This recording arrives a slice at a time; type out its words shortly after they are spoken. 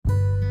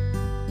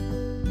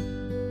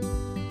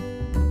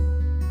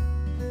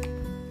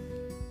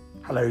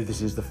Hello,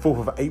 this is the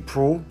 4th of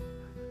April,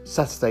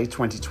 Saturday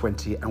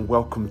 2020, and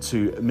welcome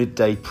to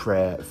Midday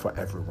Prayer for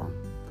Everyone.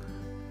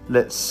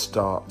 Let's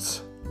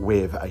start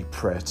with a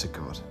prayer to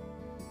God.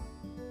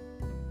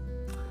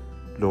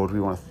 Lord, we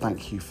want to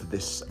thank you for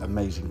this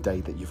amazing day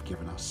that you've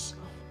given us.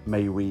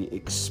 May we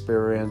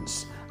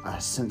experience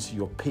a sense of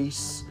your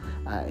peace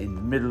in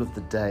the middle of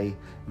the day.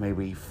 May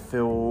we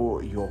feel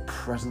your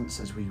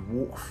presence as we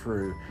walk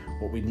through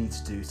what we need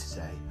to do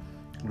today.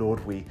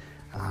 Lord, we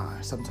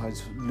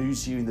sometimes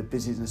lose you in the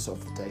busyness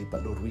of the day,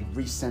 but Lord, we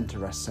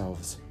recenter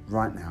ourselves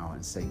right now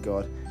and say,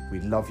 God, we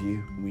love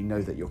you. We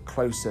know that you're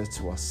closer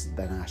to us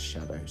than our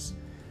shadows.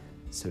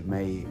 So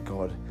may,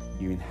 God,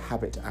 you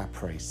inhabit our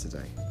praise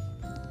today.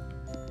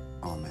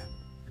 Amen.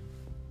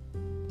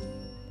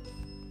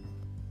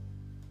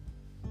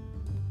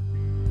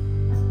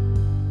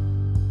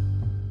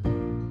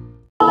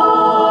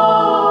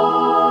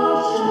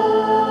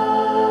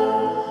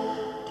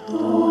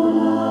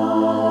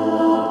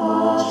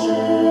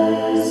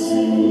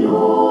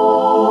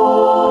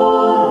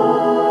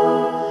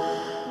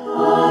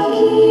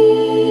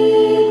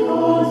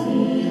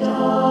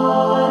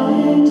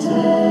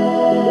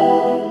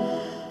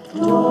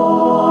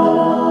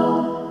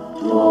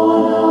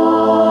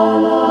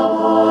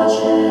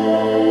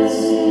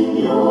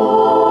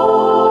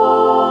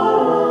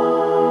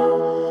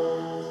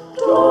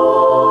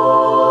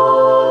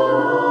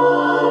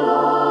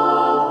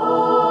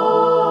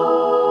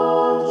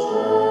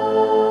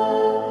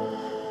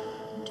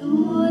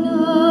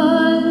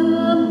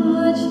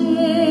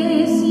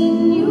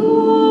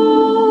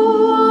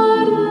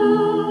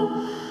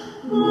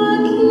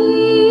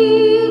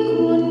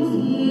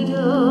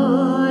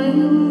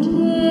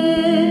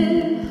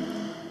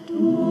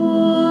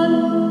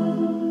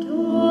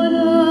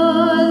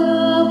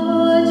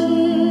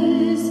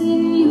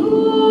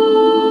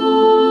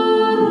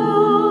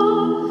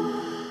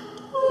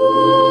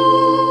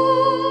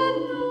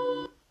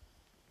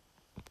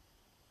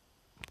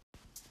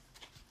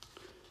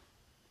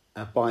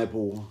 Our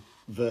Bible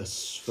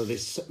verse for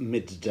this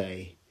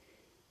midday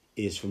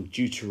is from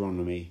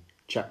Deuteronomy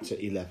chapter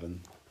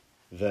 11,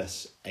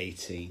 verse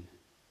 18.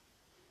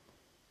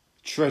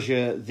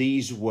 Treasure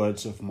these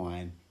words of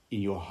mine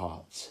in your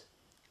heart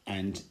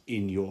and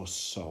in your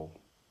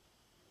soul.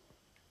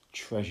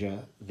 Treasure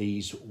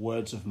these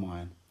words of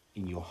mine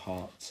in your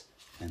heart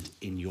and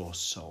in your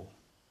soul.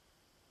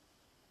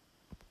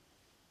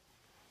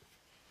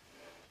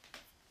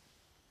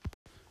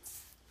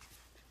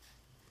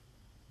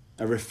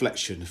 A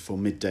reflection for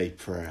midday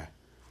prayer.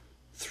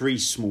 3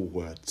 small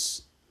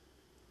words.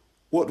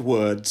 What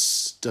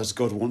words does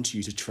God want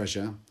you to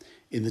treasure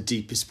in the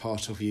deepest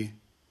part of you?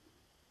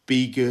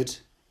 Be good,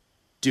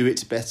 do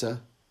it better,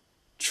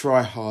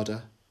 try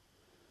harder.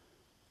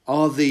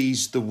 Are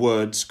these the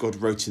words God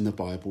wrote in the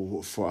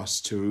Bible for us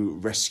to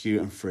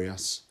rescue and free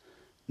us?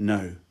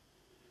 No.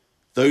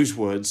 Those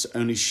words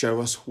only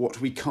show us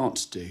what we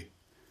can't do.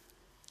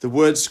 The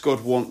words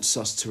God wants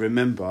us to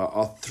remember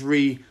are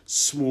 3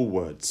 small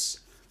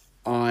words.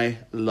 I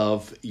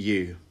love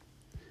you.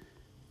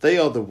 They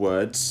are the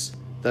words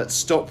that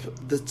stop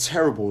the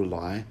terrible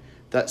lie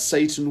that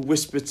Satan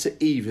whispered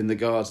to Eve in the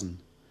garden.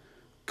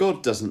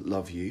 God doesn't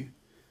love you.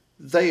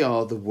 They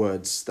are the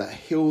words that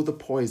heal the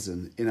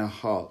poison in our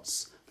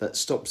hearts that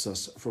stops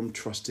us from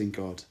trusting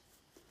God.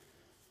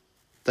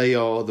 They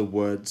are the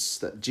words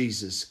that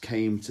Jesus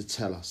came to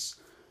tell us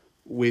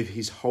with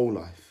his whole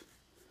life.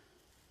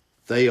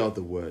 They are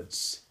the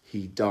words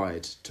he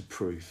died to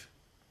prove.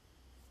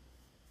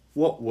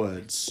 What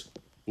words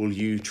will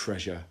you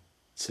treasure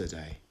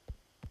today?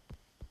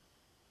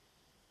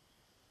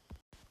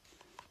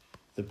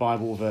 The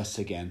Bible verse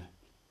again.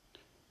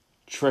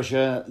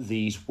 Treasure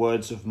these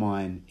words of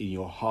mine in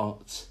your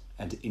heart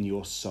and in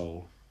your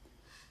soul.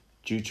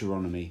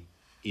 Deuteronomy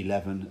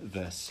 11,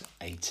 verse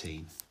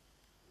 18.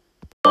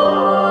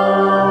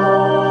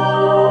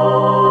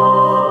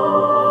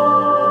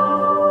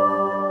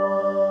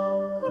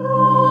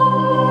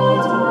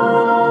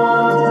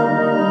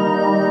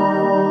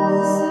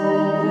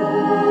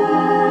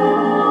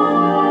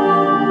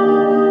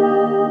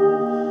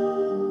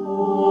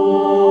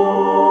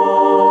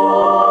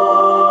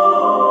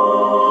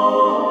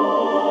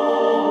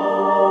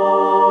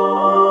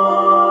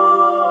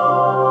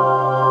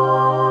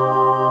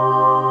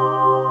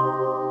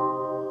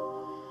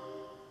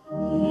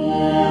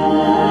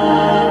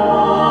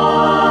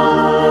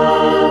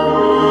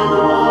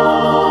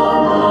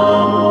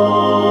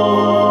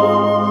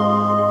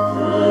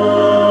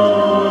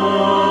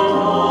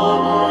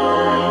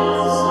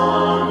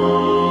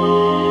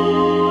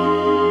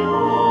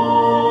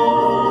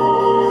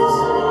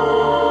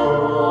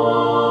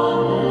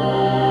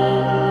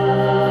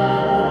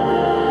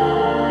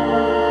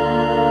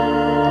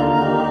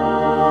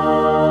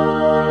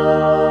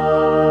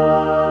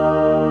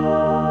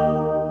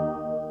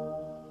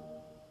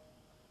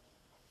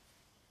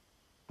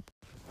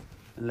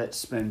 Let's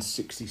spend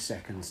 60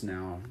 seconds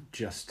now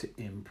just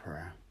in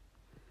prayer.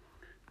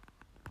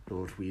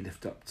 Lord, we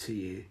lift up to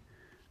you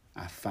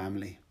our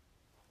family,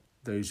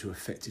 those who are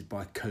affected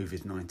by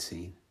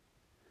COVID-19.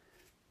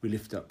 We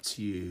lift up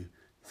to you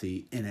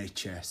the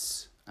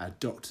NHS, our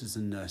doctors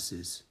and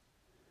nurses.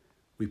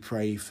 We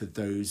pray for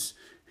those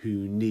who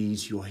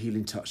need your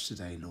healing touch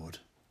today, Lord.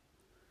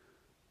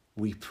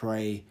 We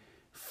pray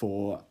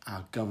for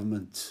our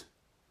government,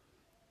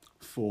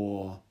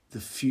 for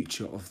the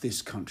future of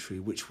this country,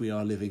 which we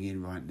are living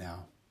in right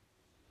now.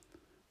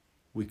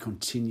 We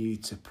continue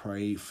to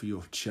pray for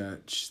your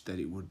church, that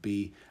it would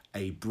be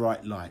a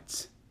bright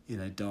light in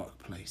a dark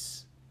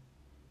place.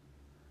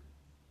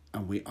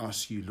 And we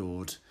ask you,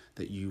 Lord,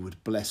 that you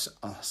would bless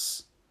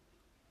us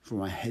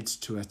from our heads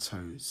to our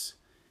toes.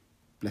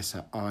 Bless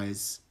our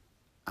eyes,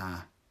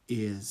 our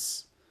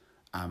ears,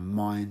 our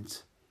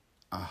mind,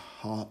 our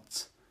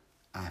heart,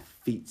 our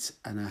feet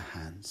and our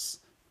hands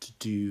to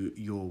do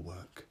your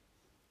work.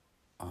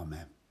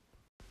 Amen.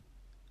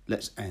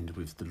 Let's end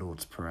with the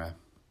Lord's Prayer.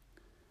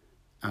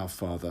 Our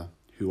Father,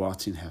 who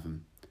art in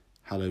heaven,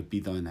 hallowed be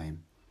thy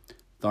name.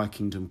 Thy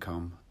kingdom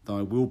come,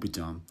 thy will be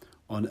done,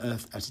 on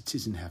earth as it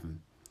is in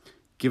heaven.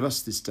 Give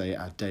us this day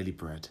our daily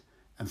bread,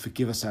 and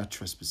forgive us our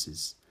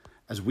trespasses,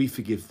 as we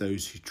forgive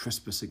those who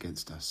trespass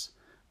against us.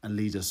 And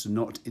lead us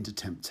not into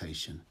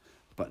temptation,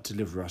 but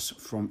deliver us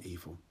from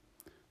evil.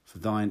 For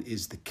thine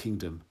is the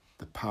kingdom,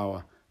 the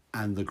power,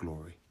 and the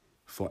glory,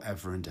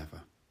 forever and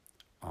ever.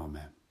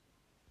 Amen.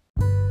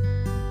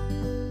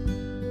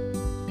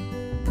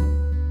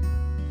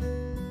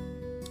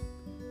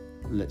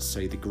 Let's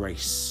say the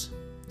grace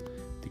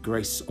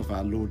of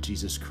our Lord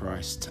Jesus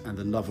Christ, and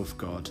the love of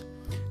God,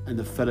 and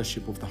the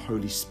fellowship of the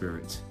Holy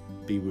Spirit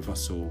be with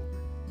us all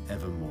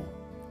evermore.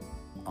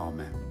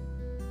 Amen.